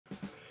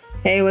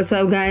Hey, what's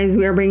up, guys?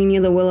 We are bringing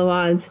you the Wheel of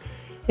Odds.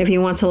 If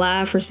you want to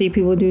laugh or see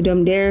people do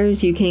dumb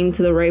dares, you came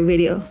to the right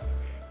video.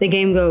 The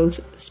game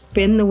goes,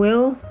 spin the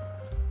wheel,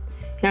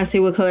 and see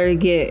what color you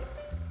get.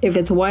 If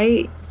it's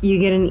white, you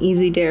get an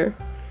easy dare.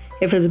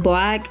 If it's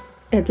black,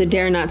 it's a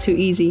dare not too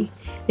easy.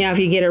 Now, if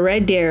you get a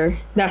red dare,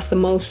 that's the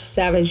most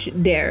savage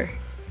dare.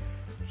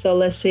 So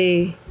let's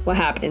see what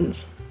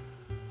happens.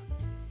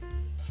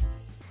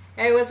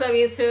 Hey, what's up,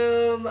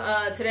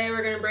 YouTube? Today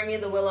we're going to bring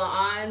you the Wheel of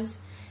Odds.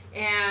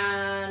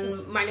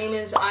 And my name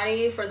is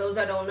Adi. For those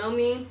that don't know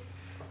me,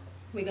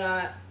 we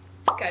got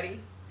Kari.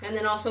 And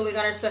then also we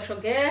got our special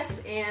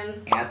guest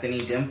and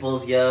Anthony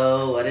Dimples,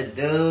 yo, what it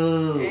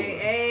do?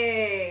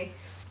 Hey,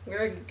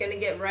 we're gonna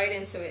get right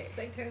into it.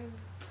 Stay tuned.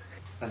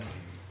 Go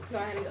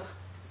ahead and go.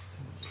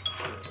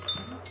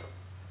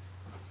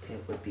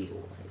 It would be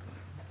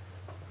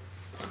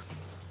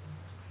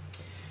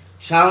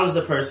challenge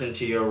the person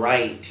to your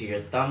right to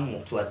a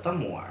thumb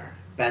war.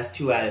 Best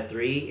 2 out of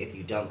 3. If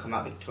you don't come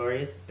out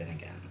victorious, spin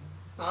again.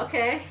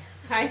 Okay,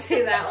 I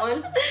see that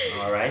one.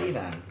 Alrighty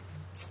then.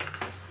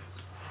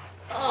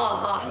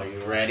 Oh. Are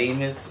you ready,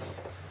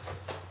 miss?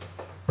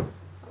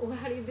 Well,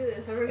 how do you do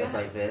this? It's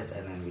like this,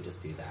 and then we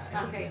just do that.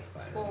 Okay.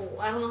 Well,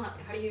 I don't know.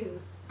 How do you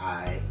use?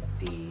 I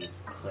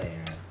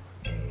declare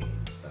a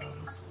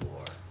thumbs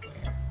war.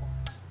 Where?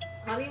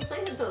 How do you play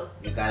it though?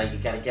 You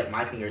gotta get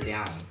my finger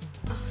down.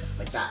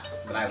 Like that.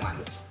 But I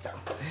won. So.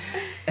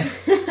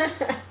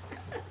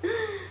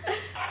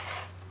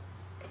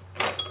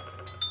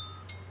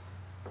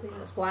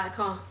 It's black,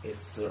 huh?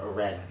 It's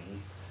red,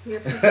 honey. You're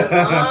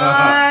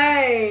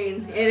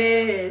fine. It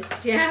is.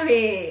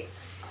 Jammy.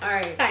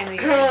 Alright.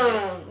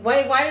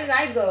 Wait, why did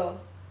I go?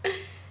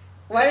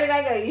 Why did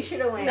I go? You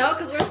should have went. No,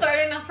 because we're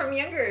starting off from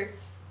younger.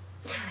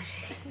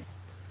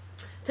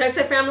 Text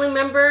a family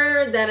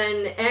member that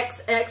an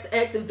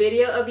XXX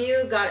video of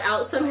you got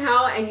out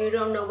somehow and you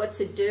don't know what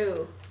to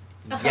do.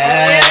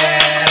 Yes!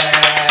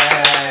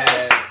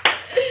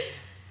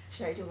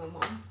 Should I do my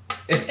mom?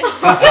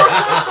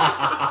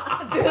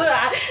 Dude,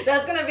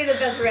 that's gonna be the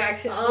best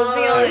reaction. Let's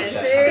be honest,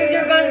 because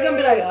your guys gonna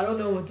be like, I don't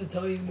know what to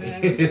tell you,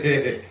 man.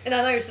 And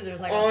I know your sister's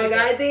like, oh my god,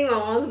 I think my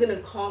mom's gonna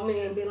call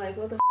me and be like,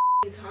 what the f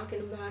are you talking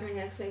about? An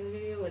XX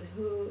video with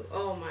who?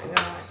 Oh my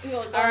god.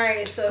 All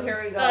right, so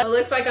here we go. It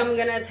looks like I'm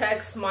gonna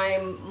text my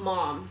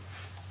mom.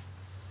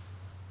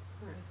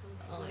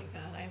 Oh my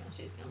god, I know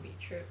she's gonna be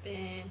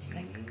tripping. She's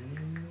like,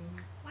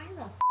 why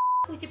the f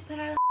would you put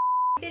out a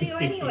video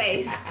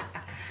anyways?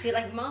 You're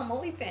like, Mom,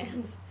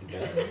 OnlyFans.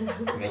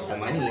 Make the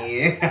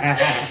money.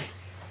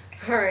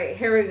 Alright,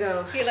 here we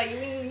go. You're like,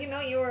 you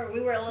know, we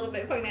were a little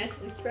bit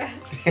financially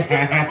strapped. Let's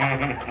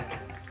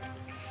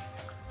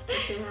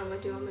see what I'm gonna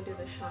do. I'm gonna do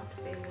the shocked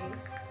face.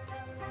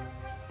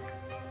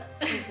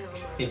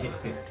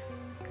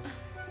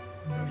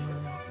 Oh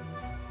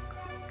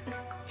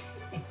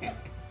my god.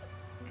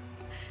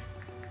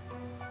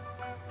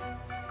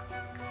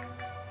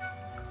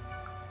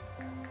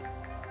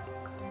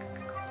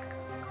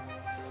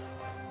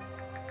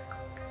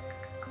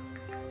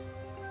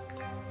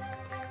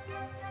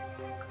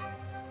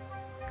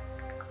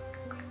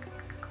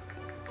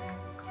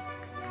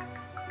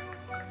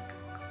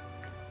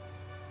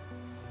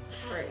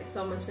 Alright,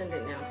 so I'm gonna send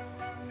it now.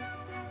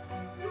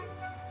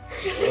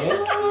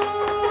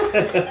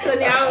 So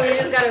now we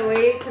just gotta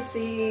wait to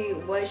see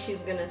what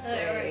she's gonna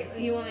say. Alright,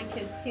 you wanna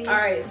continue?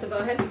 Alright, so go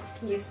ahead.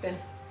 You spin.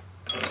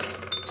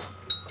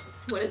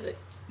 What is it?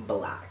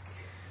 Black.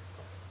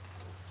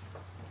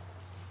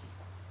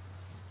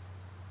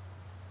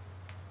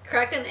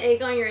 Crack an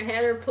egg on your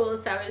head or pull a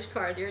savage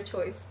card. Your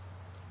choice.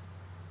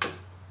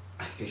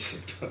 You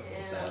should go with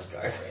the savage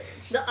card.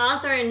 The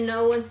odds are in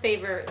no one's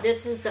favor.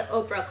 This is the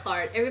Oprah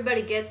card.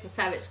 Everybody gets a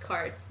savage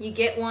card. You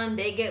get one,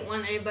 they get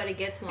one, everybody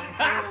gets one.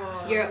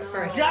 Oh, you're up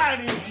first. Got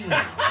it! You should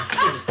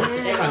just put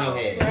the egg on your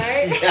head.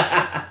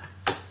 Right?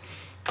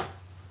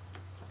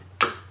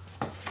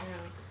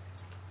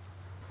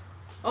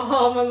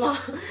 Oh, my mom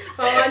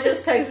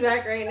just texted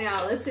back right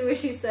now. Let's see what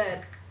she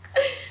said.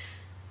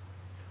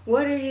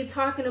 What are you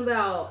talking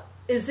about?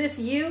 Is this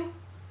you?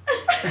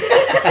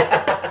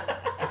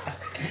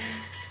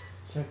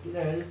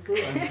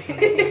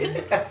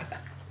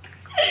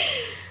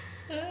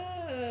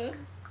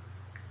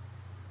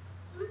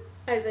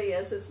 I said,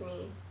 yes, it's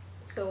me.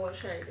 So what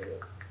should I do?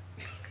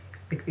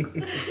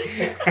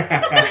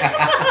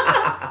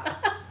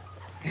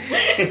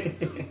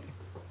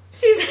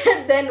 She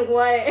said, then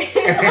what?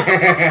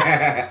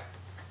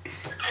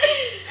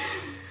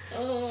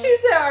 She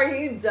said, are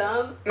you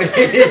dumb?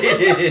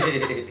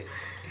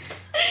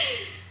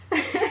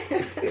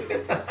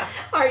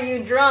 Are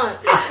you drunk?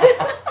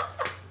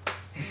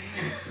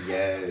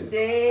 Yes.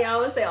 Dang, I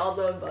would say all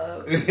the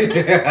above.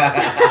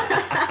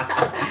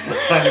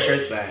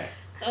 100%.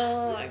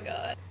 Oh my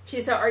god.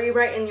 She said, are you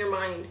right in your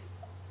mind?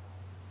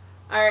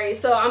 Alright,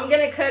 so I'm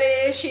gonna cut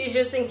it. She's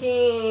just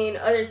thinking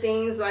other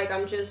things, like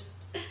I'm just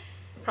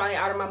probably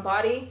out of my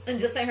body. And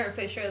just send her a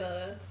picture of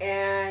the...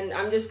 And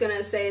I'm just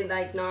gonna say,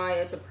 like, nah,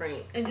 it's a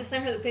prank. And just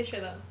send her the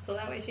picture, though. So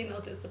that way she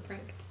knows it's a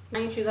prank.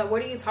 And she's like,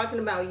 what are you talking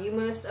about? You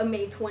must have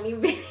made 20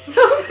 videos.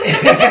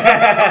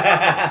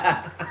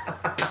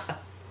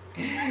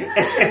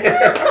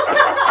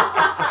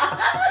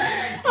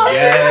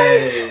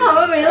 Yes. I'm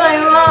gonna be like,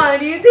 Mom,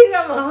 do you think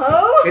I'm a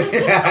hoe?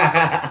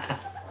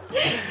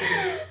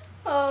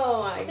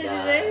 Oh my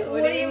god.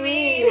 What do you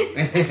mean?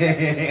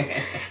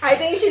 I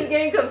think she's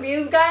getting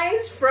confused,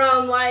 guys,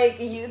 from like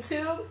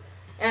YouTube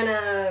and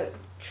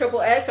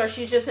XXX, or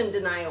she's just in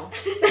denial.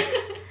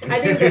 I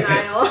think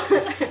denial.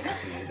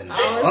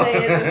 I would say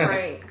it's a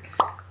prank.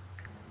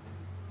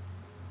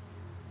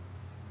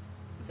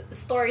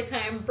 Story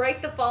time.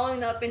 Break the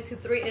following up into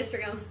 3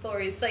 Instagram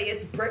stories. Say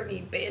it's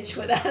Britney, bitch,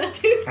 with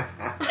attitude.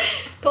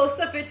 Post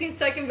a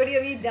 15-second video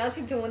of you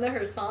dancing to one of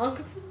her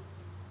songs.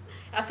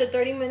 After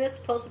 30 minutes,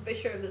 post a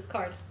picture of this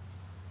card.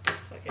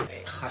 Fucking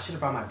right. I should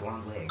have brought my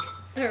blonde leg.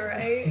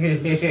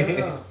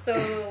 Alright. So,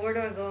 where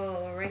do I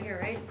go? Right here,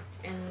 right?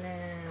 And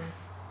then...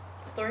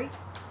 story?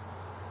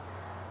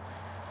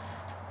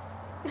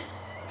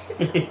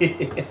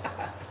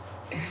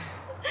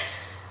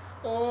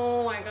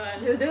 Oh my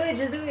god. Just do it,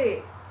 just do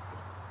it.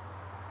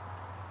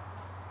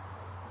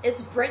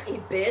 It's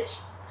Britney, bitch.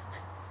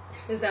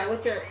 Is that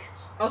what your...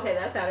 Okay,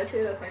 that's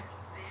attitude, okay.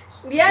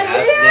 Yep, Yeah,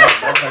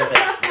 that's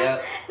perfect.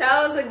 Yep.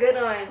 That was a good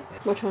one.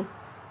 Which one?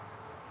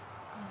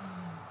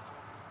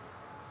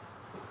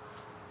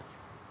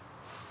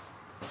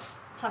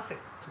 Toxic.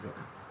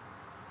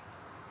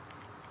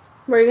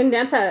 Where are you gonna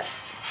dance at?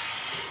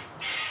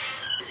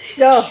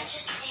 Go.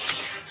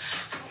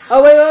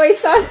 Oh, wait,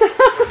 stop.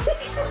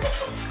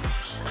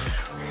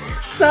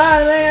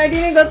 Stop, I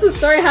didn't go to the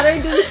story. How do I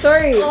do the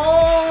story?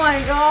 Oh my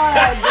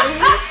god,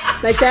 dude.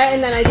 Like that,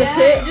 and then I just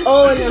hit. Just,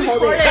 and then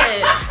hold it.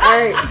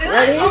 Alright, This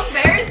ready? is so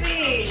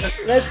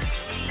embarrassing. Let's...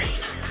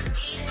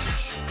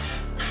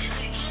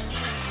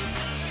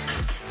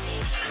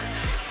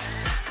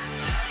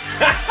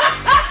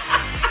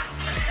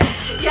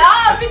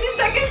 Yeah, 15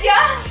 seconds,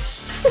 yeah.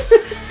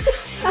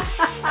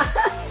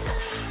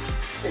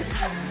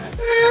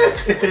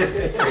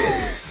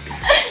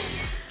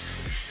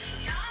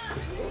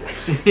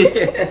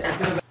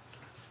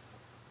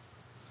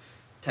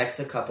 Text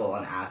a couple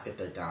and ask if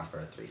they're down for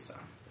a threesome.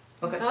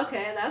 Okay.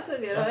 Okay, that's a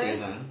good That's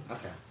one. easy.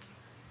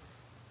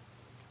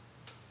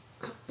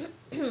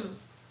 Okay.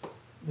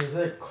 Is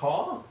it a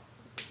call?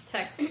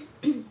 Text.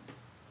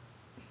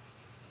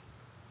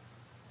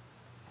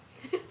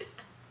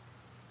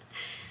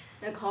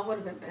 That call would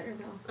have been better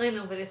though. I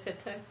know, but it said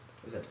text.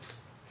 Is it?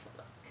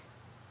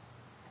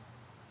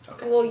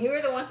 Okay. Well, you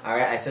were the one. All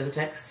right, I said the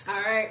text.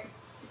 Alright.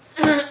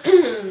 Okay.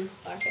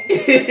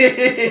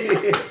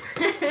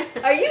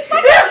 Are you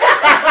fucking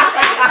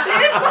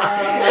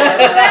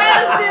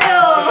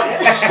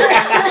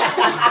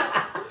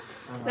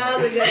That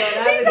was a good one. That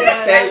was a good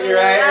one. Thank you.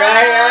 Right.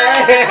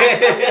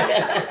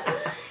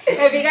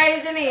 If you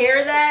guys didn't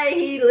hear that,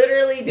 he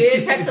literally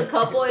did text a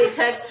couple. He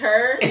texted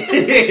her.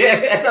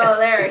 So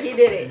there, he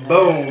did it.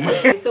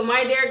 Boom. So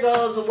my dare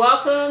goes,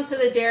 welcome to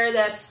the dare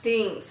that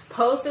stinks.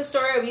 Post a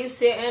story of you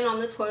sitting on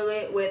the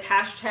toilet with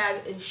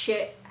hashtag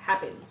shit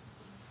happens.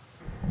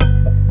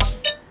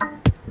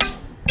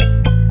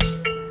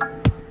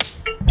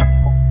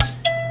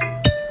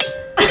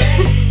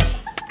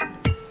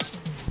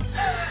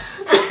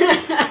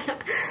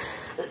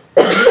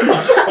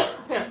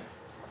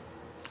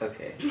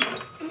 Okay.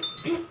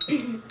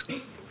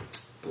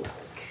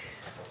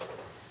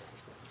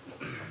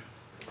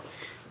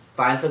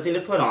 Find something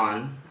to put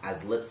on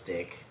as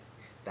lipstick.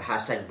 The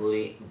hashtag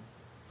beauty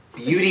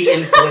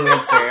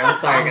influencer, I'm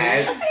sorry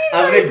guys,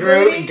 of the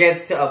group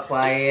gets to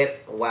apply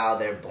it while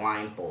they're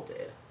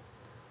blindfolded.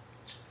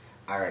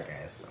 Alright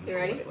guys, I'm You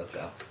ready? with it. Let's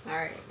go.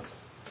 Alright.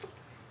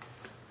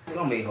 It's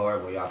gonna be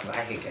horrible, y'all, because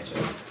I hate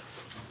ketchup.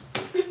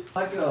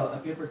 Like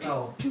a paper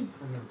towel from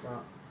the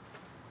front.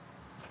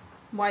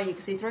 Why? You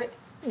can see through it?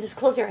 Just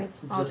close your eyes.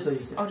 I'll so you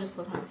just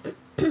close my eyes.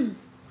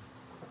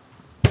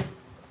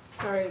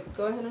 Alright,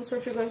 go ahead and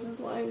search your guys'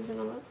 lives and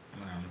all that.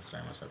 I'm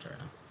starting myself right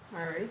now.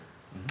 Alright.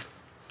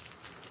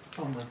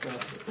 Oh my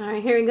god.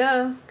 Alright, here we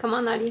go. Come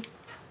on, Nadia.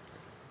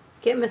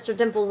 Get Mr.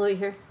 Dimples over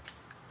here.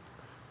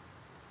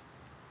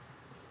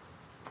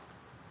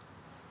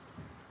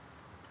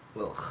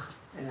 Ugh.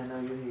 And I know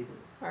you hate it.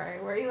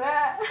 Alright, where are you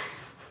at?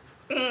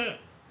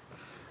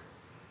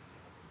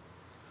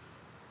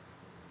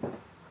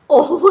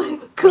 Oh my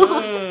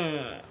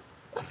god.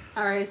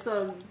 Alright,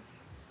 so...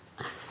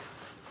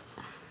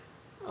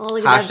 Oh,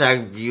 look at that.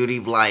 Hashtag beauty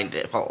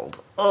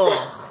blindfold.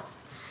 Oh.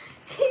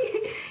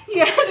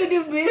 You had to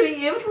do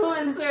beauty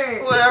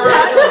influencer. Whatever.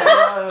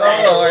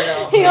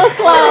 Oh, He was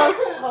close.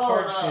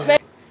 Lord.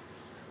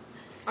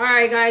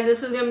 Alright guys,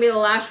 this is gonna be the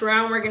last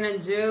round we're gonna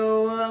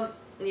do.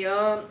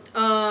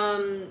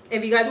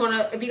 If you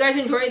guys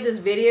enjoyed this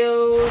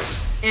video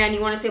and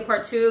you want to see a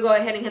part 2, go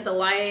ahead and hit the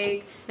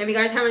like. If you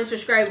guys haven't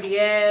subscribed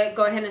yet,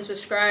 go ahead and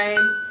subscribe.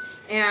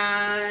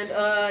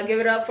 And give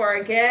it up for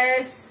our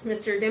guest,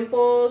 Mr.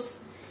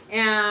 Dimples.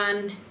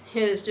 And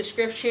his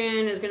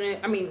description is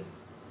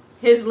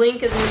his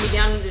link is gonna be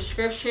down in the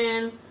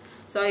description.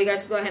 So you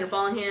guys can go ahead and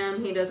follow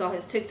him. He does all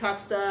his TikTok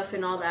stuff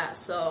and all that.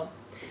 So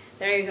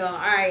there you go. All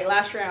right,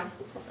 last round.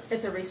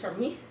 It's a race for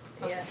me.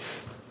 Yeah.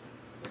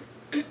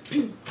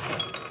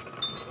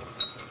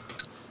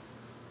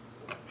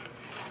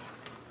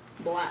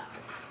 Black.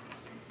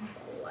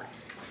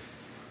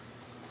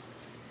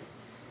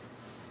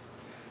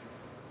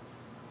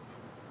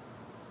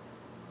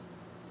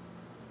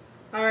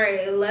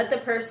 Alright, let the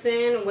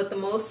person with the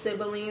most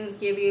siblings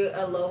give you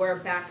a lower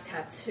back We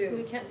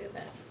tattoo. can't do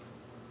that.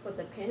 With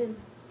a pin.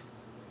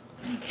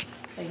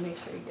 Like, make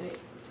sure you get it.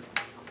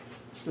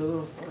 Do a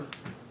little start.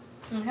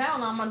 Okay, I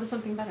don't know. I'm gonna do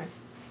something better.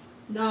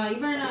 No, you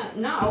better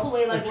not all the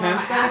way like A where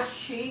my tramp ass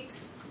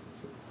cheeks.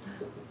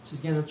 She's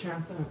getting a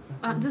tramp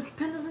up. This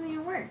pen doesn't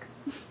even work.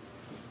 You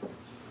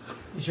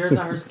sure it's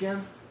not her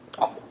skin?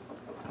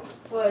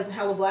 What, is it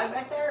hella black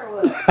back there or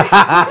what?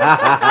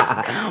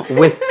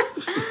 Wait.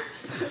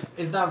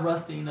 It's not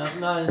rusty enough.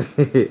 No. Let's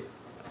see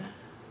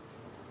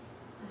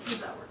if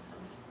that works.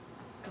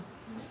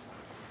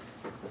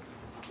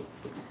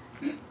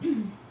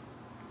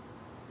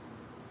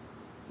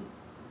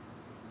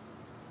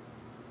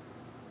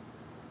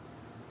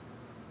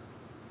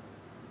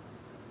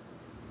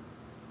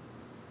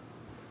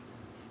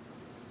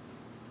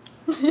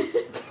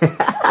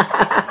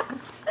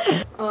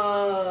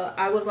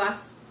 I was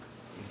last.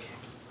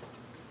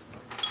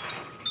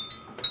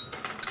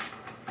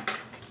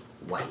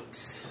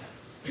 White.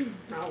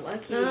 Not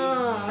lucky.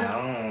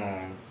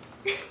 No.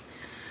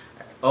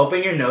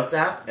 Open your notes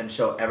app and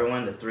show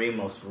everyone the 3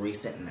 most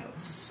recent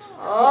notes.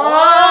 Oh!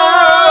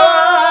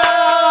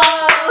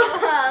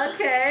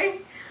 Okay.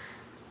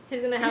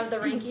 He's gonna have the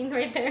ranking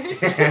right there.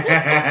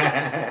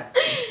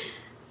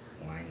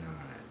 Why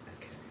not?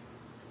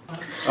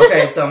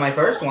 Okay, so my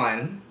first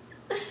one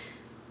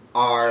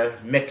are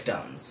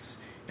Mickdums.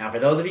 Now, for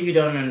those of you who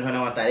don't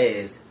know what that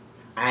is,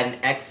 I had an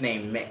ex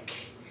named Mick,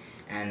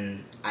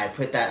 and I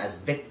put that as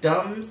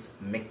Victims,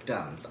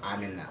 Mickdums.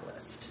 I'm in that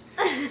list.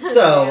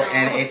 So,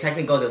 and it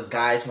technically goes as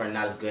guys who are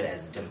not as good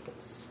as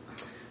Dimples.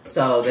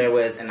 So there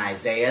was an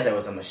Isaiah, there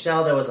was a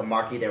Michelle, there was a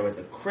Marky, there was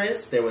a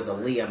Chris, there was a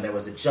Liam, there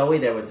was a Joey,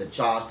 there was a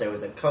Josh, there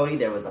was a Cody,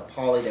 there was a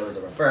Paulie, there was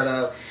a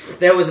Roberto,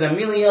 there was an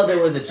Emilio,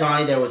 there was a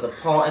Johnny, there was a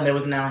Paul, and there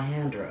was an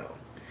Alejandro.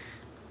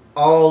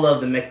 All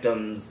of the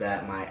Mickdums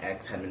that my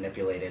ex had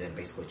manipulated and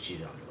basically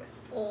cheated on me with.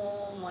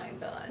 Oh my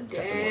god.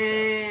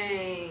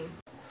 Dang.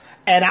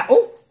 And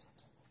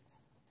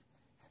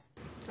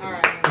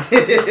Alright.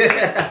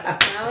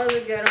 That was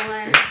a good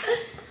one.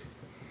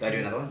 Do I do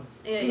another one?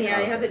 Yeah, Yeah,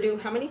 you have to do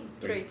how many?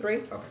 3.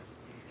 Okay.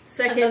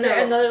 Second note.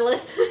 Another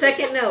list.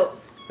 Second note.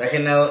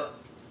 Second note,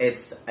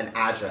 it's an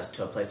address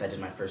to a place I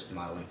did my first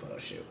modeling photo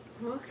shoot.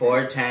 Okay.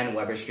 410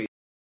 Weber Street,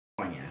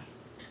 California.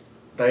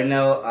 Third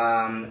note,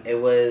 it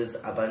was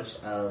a bunch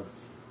of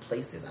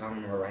places. I don't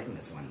remember writing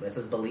this one. But it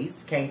says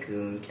Belize,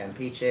 Cancun,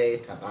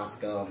 Campeche,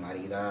 Tabasco,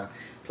 Merida,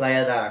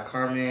 Playa del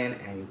Carmen,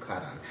 and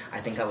Yucatan. I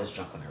think I was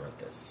drunk when I wrote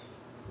this.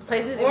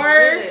 Places you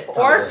wanna visit.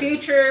 Or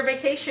future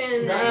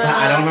vacation.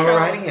 I don't remember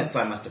writing it, so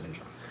I must have been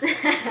drunk. I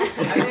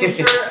made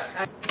sure.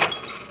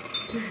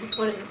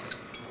 What is it?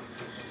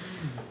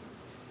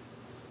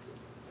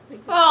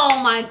 Oh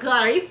my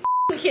god, are you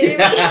f***ing kidding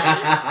me?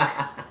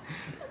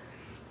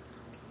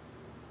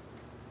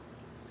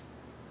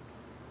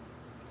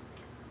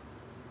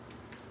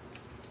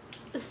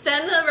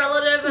 Send a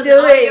relative an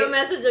audio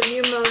message of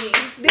you moaning.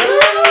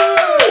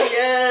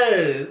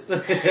 Yes!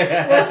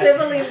 What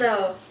sibling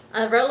though?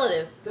 A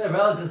relative. The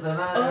relatives are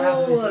not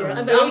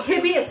It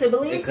could be a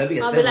sibling. It could be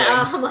a I'll be sibling. like,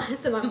 oh, I'm gonna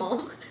send my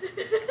mom.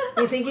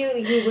 You think you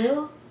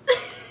will?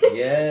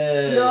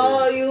 Yes.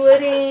 No, you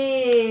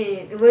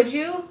wouldn't. Would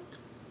you?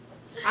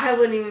 I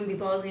wouldn't even be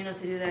ballsy enough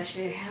to do that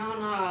shit. Hell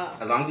no.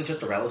 As long as it's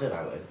just a relative,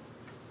 I would.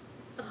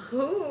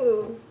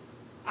 Who?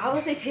 I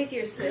would say pick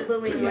your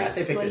sibling. Yeah, like, I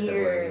say pick your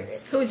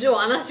siblings. Who,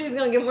 Joanna? She's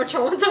gonna get more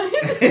traumatized. What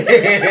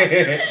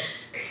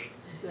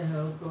the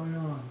hell's going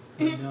on?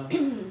 No.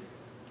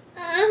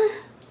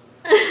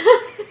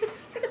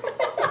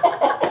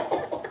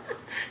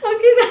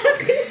 Okay,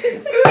 that's it.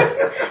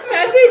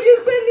 You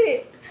send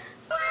it.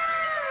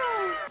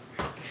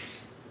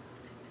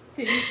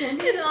 Did you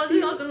send it? And then I was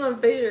just gonna send them a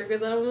picture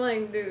because I'm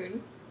like, dude.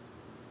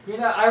 You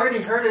know, I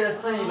already heard it.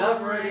 It's playing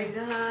up already.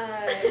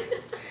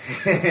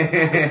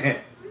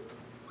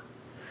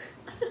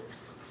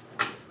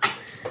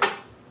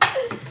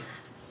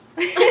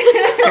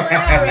 Oh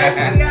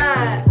my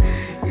god.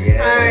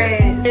 Yeah.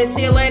 Alright,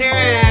 see you later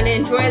and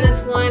enjoy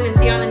this one and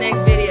see you on the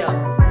next video.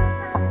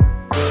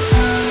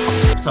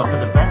 So for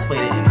the best way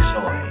to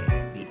enjoy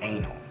the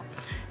anal,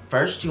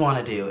 first you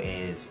want to do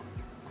is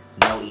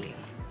no eating.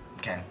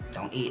 Okay?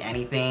 Don't eat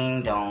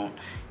anything, don't,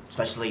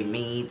 especially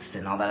meats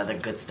and all that other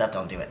good stuff,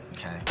 don't do it.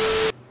 Okay?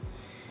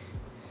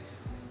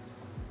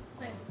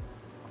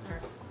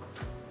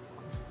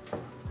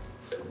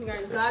 You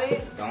guys got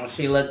it? Don't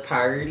she look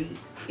party?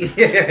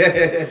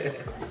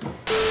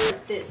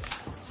 This.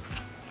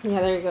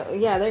 Yeah, there you go.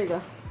 Yeah, there you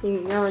go.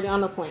 You're already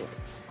on the plank.